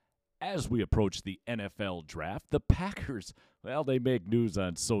As we approach the NFL draft, the Packers, well, they make news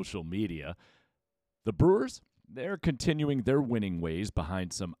on social media. The Brewers, they're continuing their winning ways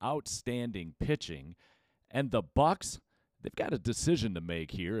behind some outstanding pitching. And the Bucks, they've got a decision to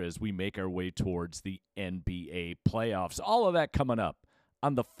make here as we make our way towards the NBA playoffs. All of that coming up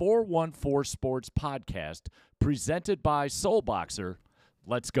on the 414 Sports Podcast, presented by Soul Boxer.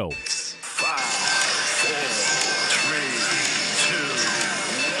 Let's go. 5, 4, 3, 2.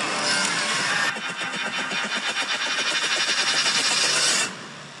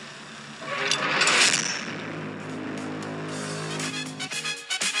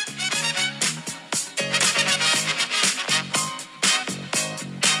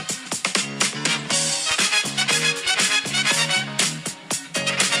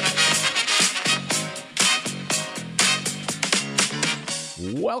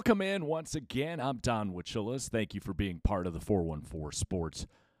 Welcome in once again. I'm Don Wachillas. Thank you for being part of the 414 Sports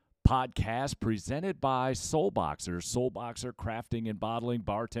Podcast, presented by Soul Boxer. Soul Boxer, crafting and bottling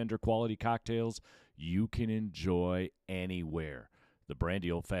bartender quality cocktails you can enjoy anywhere. The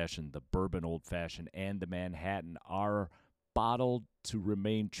brandy old-fashioned, the bourbon old-fashioned, and the Manhattan are bottled to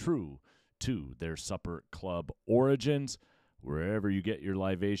remain true to their supper club origins. Wherever you get your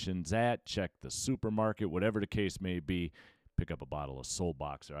libations at, check the supermarket, whatever the case may be. Pick up a bottle of Soul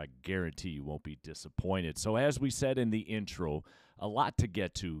Boxer. I guarantee you won't be disappointed. So as we said in the intro, a lot to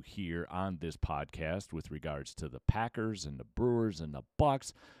get to here on this podcast with regards to the Packers and the Brewers and the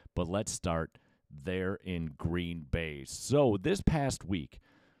Bucks, but let's start there in Green Bay. So this past week,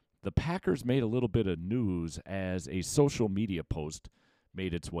 the Packers made a little bit of news as a social media post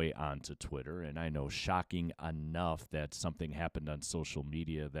made its way onto Twitter, and I know shocking enough that something happened on social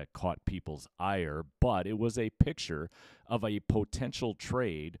media that caught people's ire, but it was a picture of a potential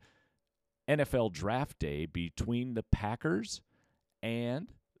trade NFL draft day between the Packers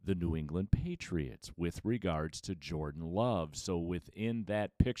and the New England Patriots with regards to Jordan Love. So within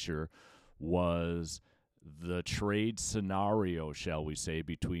that picture was the trade scenario, shall we say,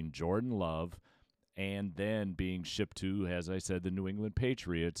 between Jordan Love and then being shipped to, as I said, the New England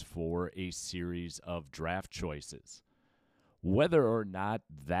Patriots for a series of draft choices. Whether or not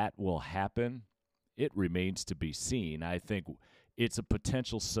that will happen, it remains to be seen. I think it's a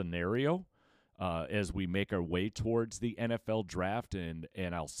potential scenario as we make our way towards the NFL draft, and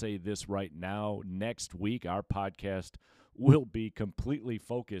I'll say this right now, next week our podcast will be completely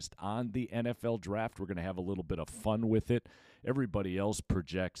focused on the NFL draft. We're going to have a little bit of fun with it. Everybody else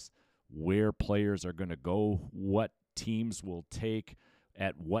projects where players are going to go, what teams will take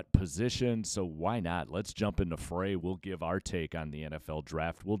at what position. So why not? Let's jump in the fray. We'll give our take on the NFL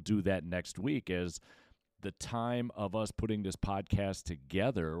draft. We'll do that next week as the time of us putting this podcast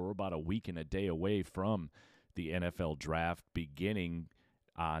together. We're about a week and a day away from the NFL draft beginning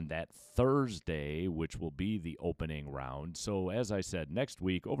on that Thursday, which will be the opening round. So as I said, next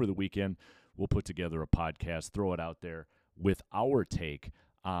week, over the weekend, we'll put together a podcast, throw it out there with our take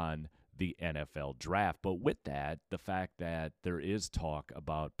on the NFL draft. But with that, the fact that there is talk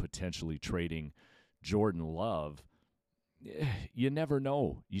about potentially trading Jordan Love, you never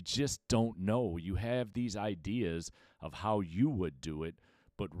know. You just don't know. You have these ideas of how you would do it,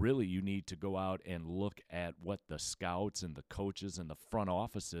 but really you need to go out and look at what the scouts and the coaches and the front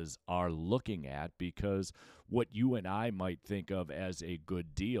offices are looking at, because what you and I might think of as a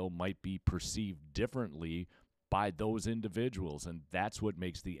good deal might be perceived differently by those individuals, and that's what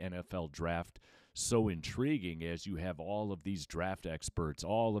makes the NFL draft so intriguing, as you have all of these draft experts,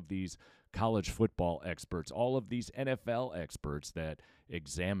 all of these college football experts, all of these NFL experts that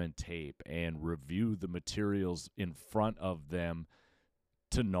examine tape and review the materials in front of them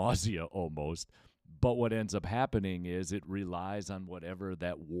to nausea almost. But what ends up happening is it relies on whatever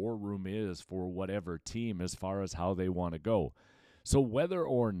that war room is for whatever team as far as how they want to go. So whether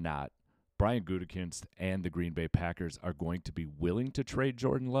or not Brian Gutekunst and the Green Bay Packers are going to be willing to trade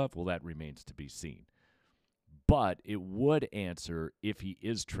Jordan Love, well, that remains to be seen. But it would answer, if he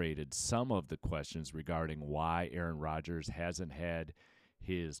is traded, some of the questions regarding why Aaron Rodgers hasn't had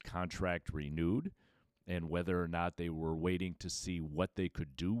his contract renewed and whether or not they were waiting to see what they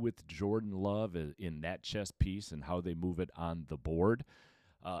could do with Jordan Love in that chess piece and how they move it on the board.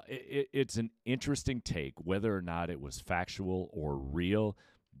 It's an interesting take. Whether or not it was factual or real,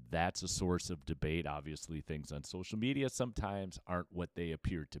 that's a source of debate. Obviously, things on social media sometimes aren't what they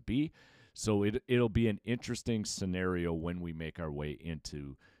appear to be. So it'll be an interesting scenario when we make our way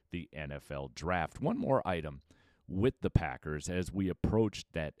into the NFL draft. One more item with the Packers as we approach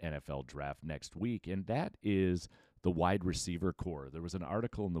that NFL draft next week, and that is the wide receiver core. There was an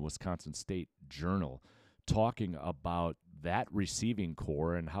article in the Wisconsin State Journal talking about that receiving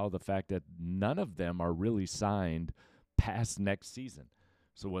core and how the fact that none of them are really signed past next season.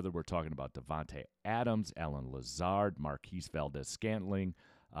 So whether we're talking about Davante Adams, Allen Lazard, Marquise Valdes-Scantling,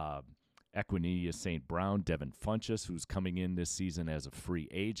 Equanimeous St. Brown, Devin Funchess, who's coming in this season as a free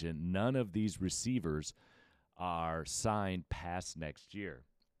agent, none of these receivers are signed past next year.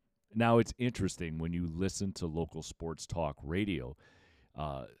 Now, it's interesting when you listen to local sports talk radio,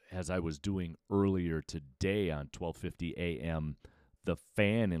 as I was doing earlier today on 1250 a.m., The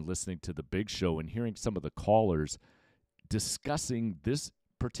Fan, and listening to The Big Show and hearing some of the callers discussing this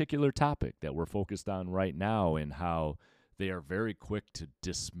particular topic that we're focused on right now and how they are very quick to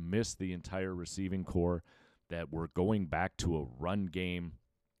dismiss the entire receiving core, that we're going back to a run game.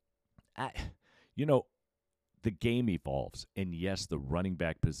 The game evolves, and yes, the running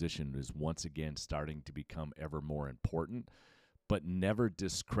back position is once again starting to become ever more important, but never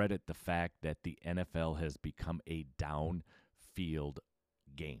discredit the fact that the NFL has become a downfield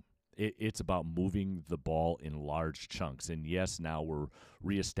game. It's about moving the ball in large chunks. And yes, now we're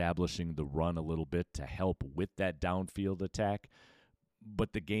reestablishing the run a little bit to help with that downfield attack,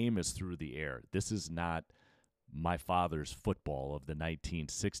 but the game is through the air. This is not my father's football of the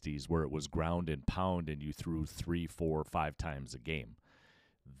 1960s where it was ground and pound and you threw 3, 4, 5 times a game.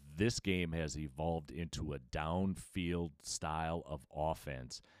 This game has evolved into a downfield style of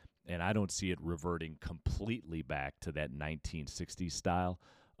offense, and I don't see it reverting completely back to that 1960s style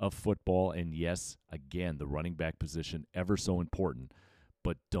of football. And yes, again, the running back position, ever so important,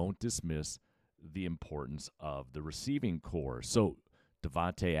 but don't dismiss the importance of the receiving core. So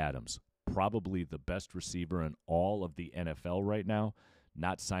Davante Adams, probably the best receiver in all of the NFL right now,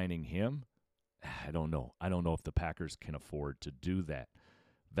 not signing him, I don't know. I don't know if the Packers can afford to do that.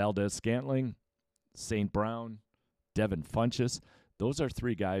 Valdes-Scantling, St. Brown, Devin Funchess, those are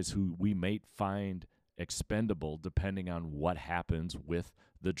 3 guys who we may find expendable depending on what happens with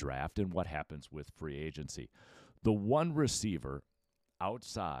the draft and what happens with free agency. The one receiver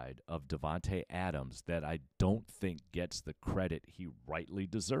outside of Davante Adams that I don't think gets the credit he rightly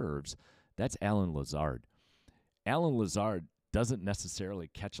deserves, that's Allen Lazard. Allen Lazard doesn't necessarily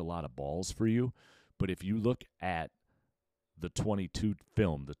catch a lot of balls for you, but if you look at the 22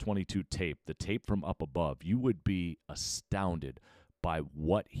 film, the 22 tape, the tape from up above, you would be astounded by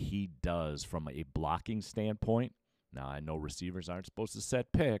what he does from a blocking standpoint. Now, I know receivers aren't supposed to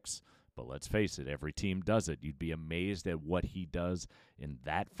set picks, but let's face it, every team does it. You'd be amazed at what he does in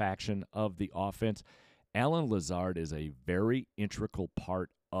that faction of the offense. Allen Lazard is a very integral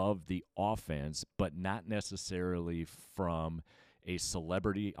part of the offense, but not necessarily from a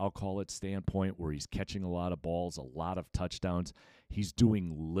celebrity, I'll call it, standpoint where he's catching a lot of balls, a lot of touchdowns. He's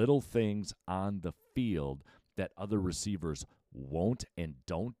doing little things on the field that other receivers won't and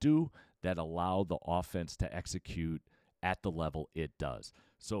don't do that allow the offense to execute at the level it does.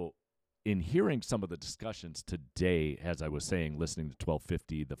 So in hearing some of the discussions today, as I was saying, listening to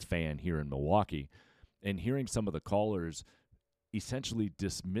 1250, The Fan here in Milwaukee, and hearing some of the callers essentially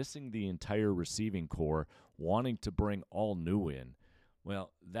dismissing the entire receiving core, wanting to bring all new in,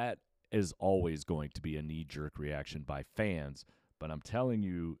 well, that is always going to be a knee-jerk reaction by fans. But I'm telling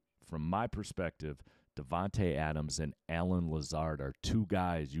you, from my perspective, Davante Adams and Allen Lazard are 2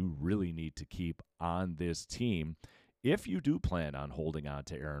 guys you really need to keep on this team if you do plan on holding on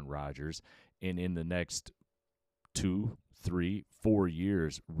to Aaron Rodgers and in the next 2, 3, 4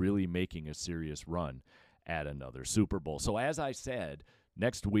 years really making a serious run at another Super Bowl. So as I said,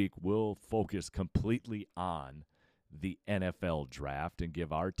 next week we'll focus completely on the NFL draft and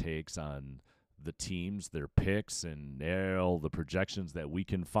give our takes on the teams, their picks, and all the projections that we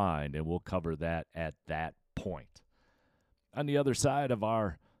can find, and we'll cover that at that point. On the other side of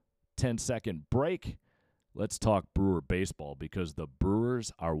our 10-second break, let's talk Brewer baseball, because the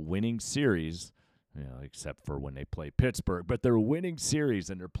Brewers are winning series, except for when they play Pittsburgh, but they're winning series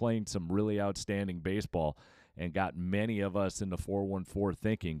and they're playing some really outstanding baseball and got many of us in the 414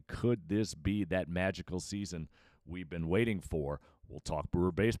 thinking, could this be that magical season we've been waiting for? We'll talk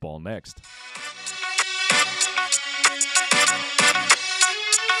Brewer baseball next.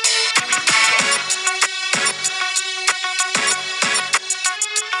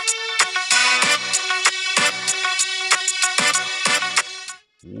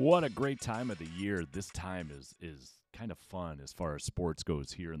 What a great time of the year. This time is kind of fun as far as sports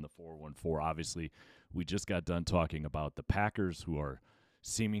goes here in the 414. Obviously, we just got done talking about the Packers, who are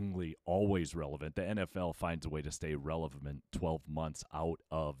seemingly always relevant. The NFL finds a way to stay relevant 12 months out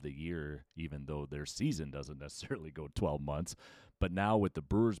of the year, even though their season doesn't necessarily go 12 months. But now with the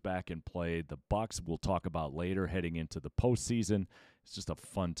Brewers back in play, the Bucks we'll talk about later heading into the postseason. It's just a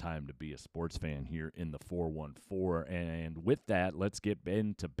fun time to be a sports fan here in the 414. And with that, let's get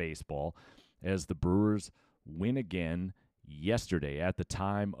into baseball as the Brewers win again yesterday. At the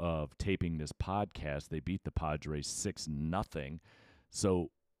time of taping this podcast, they beat the Padres 6-0.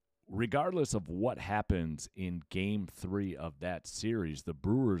 So regardless of what happens in Game 3 of that series, the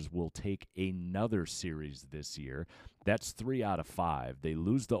Brewers will take another series this year. That's 3 out of 5. They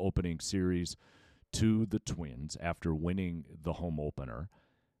lose the opening series to the Twins after winning the home opener,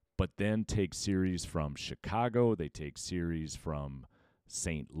 but then take series from Chicago. They take series from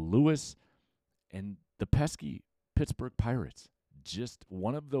St. Louis, and the pesky Pittsburgh Pirates. Just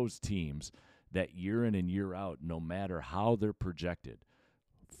one of those teams that year in and year out, no matter how they're projected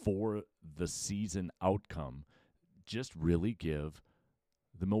for the season outcome, just really give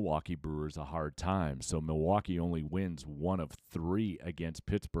the Milwaukee Brewers a hard time. So Milwaukee only wins 1 of 3 against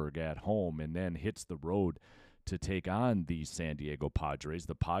Pittsburgh at home and then hits the road to take on the San Diego Padres.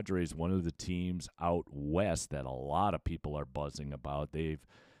 The Padres, one of the teams out west that a lot of people are buzzing about. They've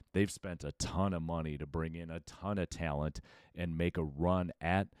spent a ton of money to bring in a ton of talent and make a run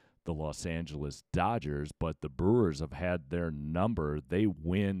at the Los Angeles Dodgers, but the Brewers have had their number. They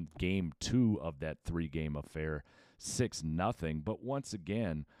win Game 2 of that 3-game affair 6-0. But once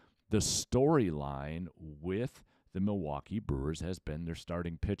again, the storyline with the Milwaukee Brewers has been their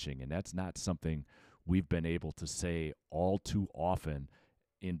starting pitching, and that's not something we've been able to say all too often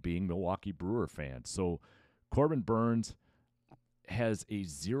in being Milwaukee Brewer fans. So Corbin Burnes has a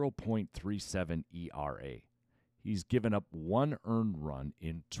 0.37 ERA. He's given up 1 earned run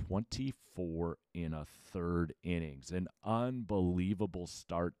in 24 1/3 innings, an unbelievable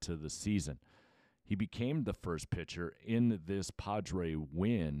start to the season. He became the first pitcher in this Padre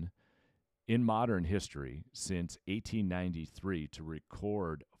win in modern history since 1893 to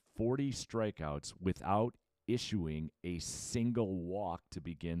record 40 strikeouts without issuing a single walk to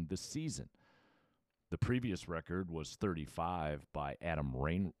begin the season. The previous record was 35 by Adam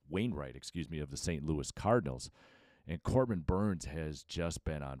Wainwright, of the St. Louis Cardinals. And Corbin Burnes has just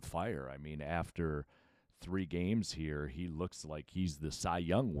been on fire. I mean, after 3 games here, he looks like he's the Cy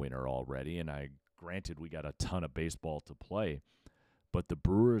Young winner already. And granted, we got a ton of baseball to play, but the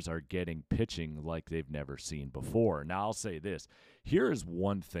Brewers are getting pitching like they've never seen before. Now, I'll say this. Here is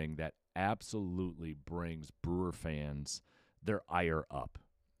one thing that absolutely brings Brewer fans their ire up.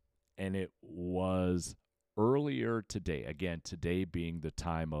 And it was earlier today, again, today being the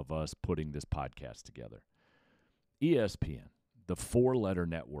time of us putting this podcast together. ESPN, the 4-letter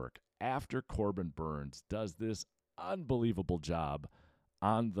network, after Corbin Burnes does this unbelievable job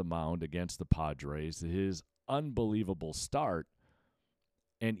on the mound against the Padres, his unbelievable start,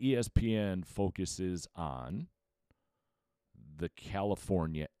 and ESPN focuses on the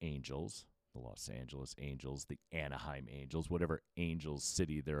California Angels, the Los Angeles Angels, the Anaheim Angels, whatever Angels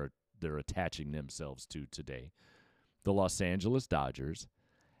city they're attaching themselves to today, the Los Angeles Dodgers,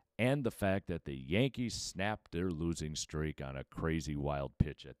 and the fact that the Yankees snapped their losing streak on a crazy wild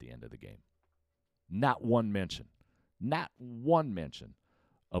pitch at the end of the game. Not one mention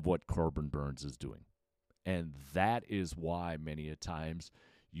of what Corbin Burnes is doing. And that is why many a times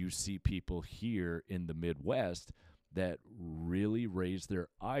you see people here in the Midwest that really raise their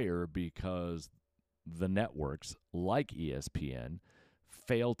ire because the networks like ESPN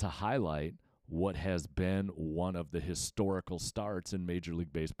fail to highlight what has been one of the historical starts in Major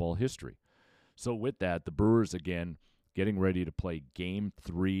League Baseball history. So with that, the Brewers, again, getting ready to play Game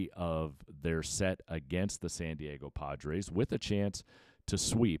 3 of their set against the San Diego Padres with a chance to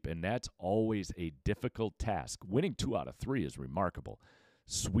sweep, and that's always a difficult task. Winning 2 out of 3 is remarkable.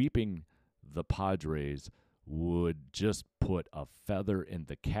 Sweeping the Padres would just put a feather in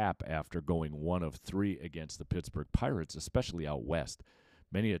the cap after going 1 of 3 against the Pittsburgh Pirates, especially out west.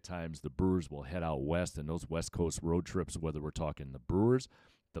 Many a times the Brewers will head out west, and those West Coast road trips, whether we're talking the Brewers,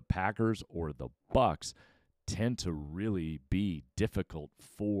 the Packers, or the Bucks, tend to really be difficult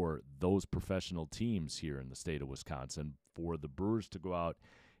for those professional teams here in the state of Wisconsin. For the Brewers to go out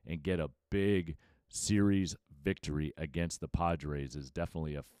and get a big series victory against the Padres is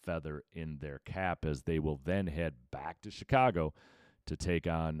definitely a feather in their cap, as they will then head back to Chicago to take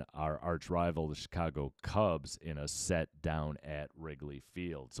on our arch rival, the Chicago Cubs, in a set down at Wrigley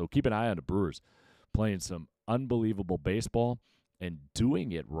Field. So keep an eye on the Brewers playing some unbelievable baseball and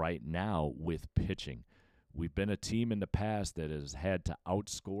doing it right now with pitching. We've been a team in the past that has had to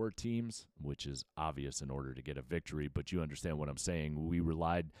outscore teams, which is obvious in order to get a victory, but you understand what I'm saying. We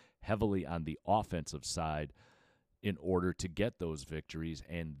relied heavily on the offensive side in order to get those victories,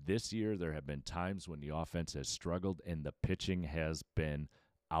 and this year there have been times when the offense has struggled and the pitching has been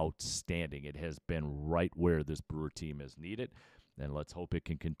outstanding. It has been right where this Brewer team has needed, and let's hope it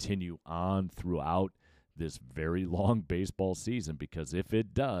can continue on throughout this very long baseball season, because if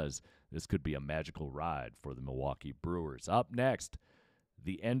it does, this could be a magical ride for the Milwaukee Brewers. Up next,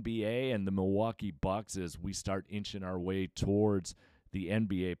 the NBA and the Milwaukee Bucks as we start inching our way towards the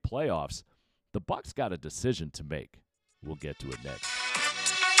NBA playoffs. The Bucks got a decision to make. We'll get to it next.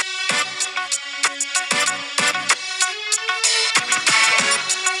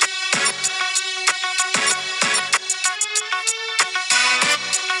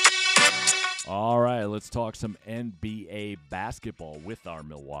 All right, let's talk some NBA basketball with our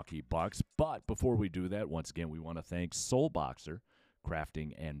Milwaukee Bucks. But before we do that, once again, we want to thank Soul Boxer,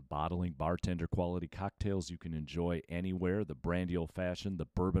 crafting and bottling bartender quality cocktails you can enjoy anywhere. The brandy old fashioned, the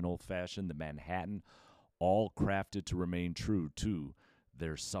bourbon old fashioned, the Manhattan, all crafted to remain true to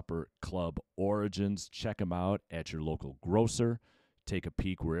their supper club origins. Check them out at your local grocer. Take a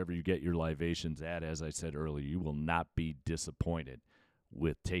peek wherever you get your libations at. As I said earlier, you will not be disappointed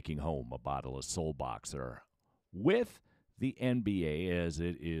with taking home a bottle of Soul Boxer. With the NBA, as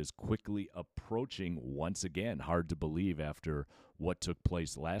it is quickly approaching once again, hard to believe after what took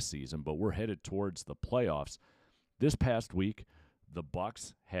place last season, but we're headed towards the playoffs. This past week, the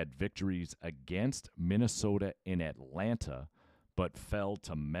Bucks had victories against Minnesota and Atlanta, but fell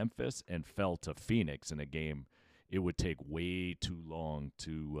to Memphis and fell to Phoenix in a game it would take way too long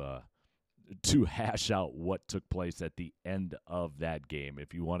to hash out what took place at the end of that game.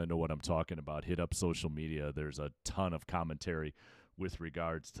 If you want to know what I'm talking about, hit up social media. There's a ton of commentary with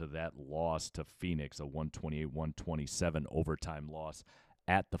regards to that loss to Phoenix, a 128-127 overtime loss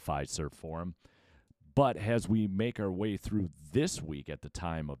at the Fiserv Forum. But as we make our way through this week, at the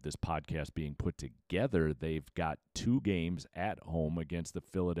time of this podcast being put together, they've got 2 games at home against the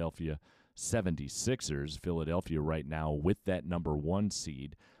Philadelphia 76ers. Philadelphia right now with that number 1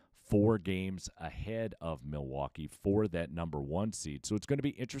 seed, 4 games ahead of Milwaukee for that number 1 seed. So it's going to be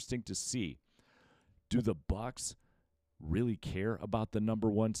interesting to see, do the Bucks really care about the number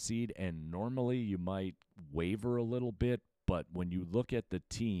 1 seed? And normally you might waver a little bit, but when you look at the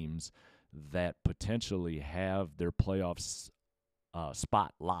teams that potentially have their playoffs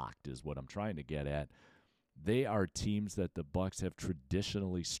spot locked, is what I'm trying to get at, they are teams that the Bucks have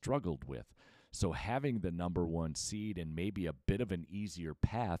traditionally struggled with. So having the number 1 seed and maybe a bit of an easier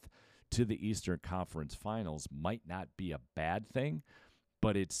path to the Eastern Conference Finals might not be a bad thing,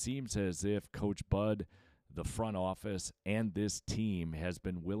 but it seems as if Coach Bud, the front office, and this team has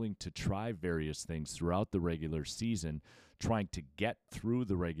been willing to try various things throughout the regular season, trying to get through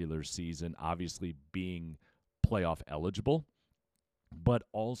the regular season, obviously being playoff eligible, but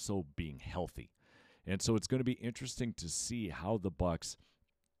also being healthy. And so it's going to be interesting to see how the Bucks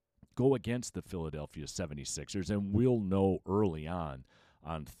go against the Philadelphia 76ers, and we'll know early on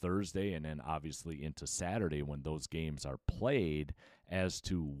Thursday and then obviously into Saturday when those games are played as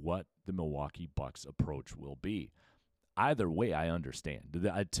to what the Milwaukee Bucks approach will be. Either way, I understand.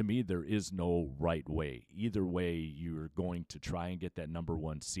 To me, there is no right way. Either way, you're going to try and get that number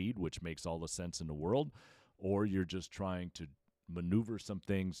 1 seed, which makes all the sense in the world, or you're just trying to maneuver some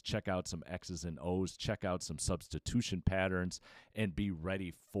things, check out some X's and O's, check out some substitution patterns, and be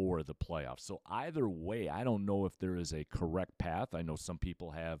ready for the playoffs. So either way, I don't know if there is a correct path. I know some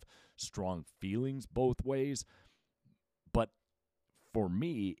people have strong feelings both ways, but for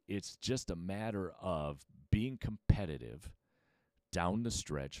me, it's just a matter of being competitive down the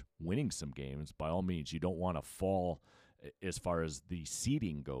stretch, winning some games. By all means, you don't want to fall as far as the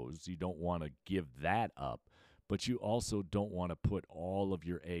seeding goes. You don't want to give that up. But you also don't want to put all of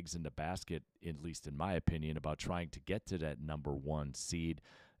your eggs in the basket, at least in my opinion, about trying to get to that number 1 seed.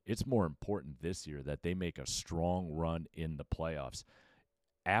 It's more important this year that they make a strong run in the playoffs.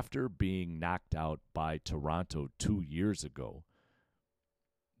 After being knocked out by Toronto 2 years ago,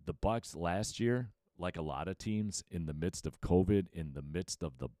 the Bucks last year, like a lot of teams, in the midst of COVID, in the midst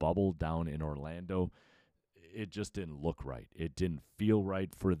of the bubble down in Orlando, it just didn't look right. It didn't feel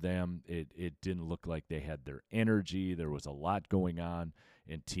right for them. It didn't look like they had their energy. There was a lot going on,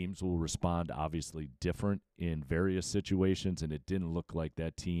 and teams will respond obviously different in various situations, and it didn't look like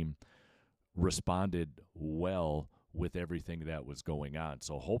that team responded well with everything that was going on.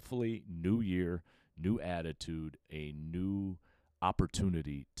 So hopefully, new year, new attitude, a new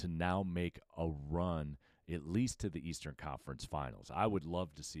opportunity to now make a run at least to the Eastern Conference Finals. I would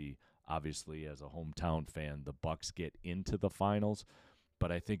love to see obviously, as a hometown fan, the Bucs get into the finals.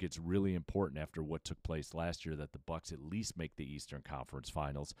 But I think it's really important after what took place last year that the Bucs at least make the Eastern Conference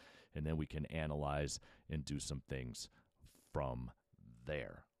Finals, and then we can analyze and do some things from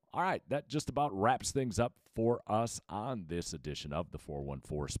there. All right, that just about wraps things up for us on this edition of the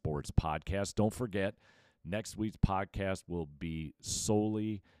 414 Sports Podcast. Don't forget, next week's podcast will be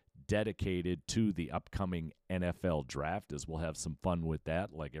solely dedicated to the upcoming NFL draft, as we'll have some fun with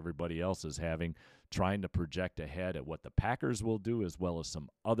that, like everybody else is having, trying to project ahead at what the Packers will do as well as some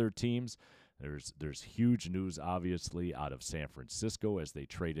other teams. There's huge news, obviously, out of San Francisco as they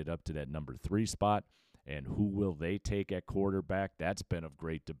traded up to that number 3 spot. And who will they take at quarterback? That's been of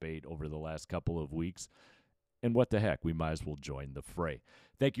great debate over the last couple of weeks. And what the heck, we might as well join the fray.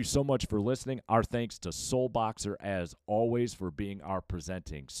 Thank you so much for listening. Our thanks to SoulBoxer, as always, for being our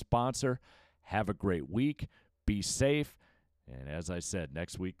presenting sponsor. Have a great week. Be safe. And as I said,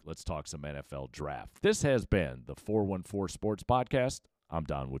 next week, let's talk some NFL draft. This has been the 414 Sports Podcast. I'm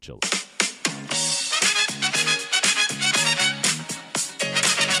Don Wachilla.